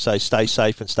podcast, I always say, stay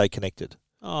safe and stay connected.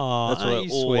 Oh, that's what I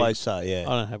always say, yeah.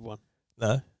 I don't have one.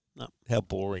 No? No. How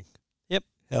boring. Yep.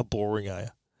 How boring are you?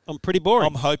 I'm pretty boring.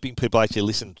 I'm hoping people actually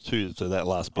listen to that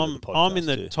last bit of the podcast. I'm in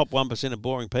the top 1% of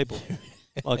boring people.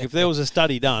 Like, if there was a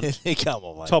study done, come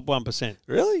on, mate. top 1%.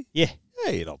 Really? Yeah.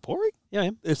 Yeah, you're not boring. Yeah, I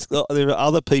am. There are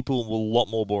other people a lot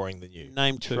more boring than you.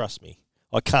 Name 2. Trust me.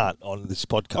 I can't on this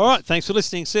podcast. All right. Thanks for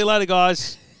listening. See you later,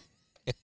 guys.